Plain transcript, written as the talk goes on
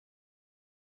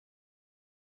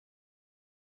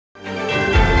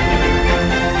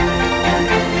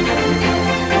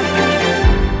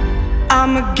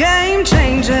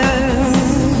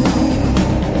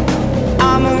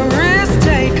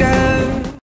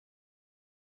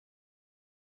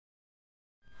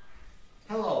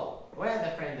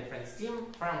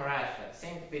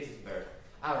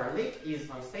Our league is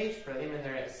OnStage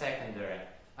Preliminary Secondary.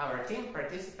 Our team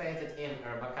participated in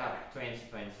RoboCup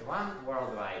 2021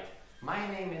 worldwide. My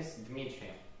name is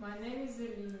Dmitry. My name is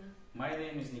Elina. My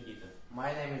name is Nikita.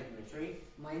 My name is Dmitry.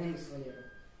 My name is Valera.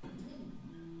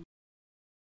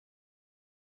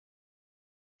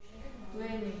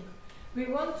 Planning. We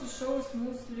want to show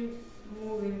smoothly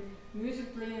moving,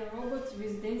 music playing robots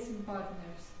with dancing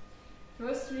partners.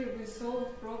 Firstly, we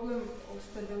solved problem of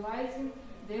stabilizing,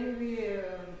 then we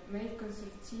made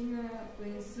concertina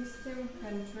playing system,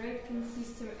 hand tracking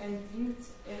system, and linked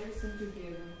everything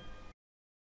together.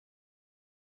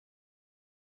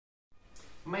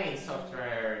 Main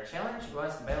software challenge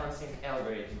was balancing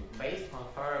algorithm based on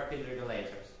 4 PID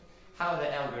regulators. How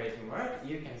the algorithm works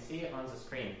you can see on the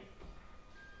screen.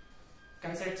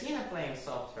 Concertina playing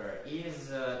software is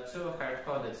a 2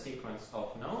 hard-coded sequence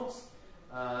of notes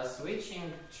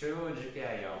switching through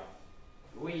GPIO.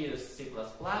 We use C++,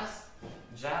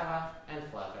 Java, and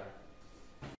Flutter.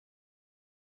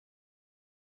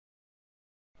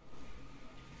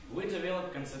 We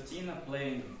developed concertina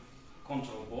playing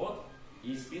control board,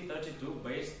 ESP32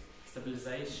 based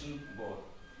stabilization board,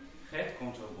 head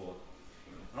control board.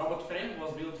 Robot frame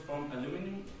was built from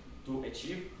aluminum to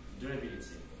achieve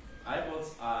durability. iBots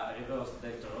are reverse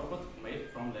detector robot made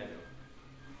from Lego.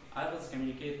 iBots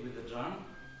communicate with the drum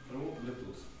through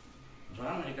Bluetooth.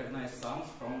 Drum recognize sounds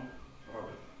from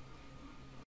robot.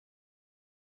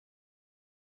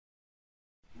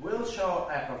 We'll show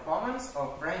a performance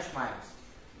of French mimes.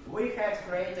 We have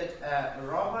created a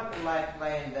robot like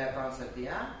playing the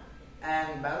concertina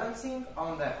and balancing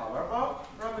on the hoverboard,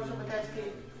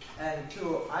 𝗘𝗱𝗂𝗍𝗂𝗂𝗍, and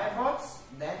 2 iBots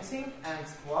dancing and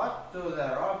squat to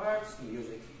the robot's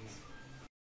music.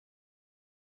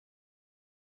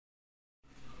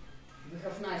 We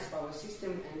have nice power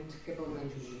system and cable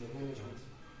management.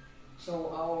 So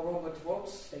our robot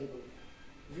works stable.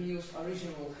 We use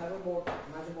original hoverboard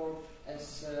motherboard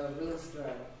as wheels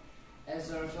driver.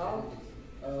 As a result,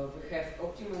 we have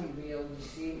optimum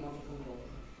BLDC motor controller.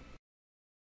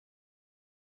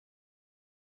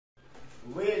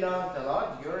 We learned a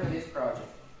lot during this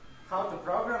project. How to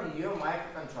program new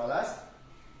microcontrollers,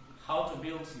 How to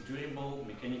build durable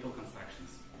mechanical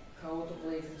constructions. How to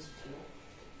play concertina.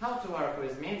 How to work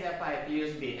with media pipe,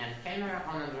 USB, and camera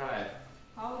on Android.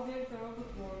 How the robot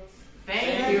works.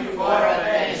 Thank you for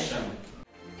attention!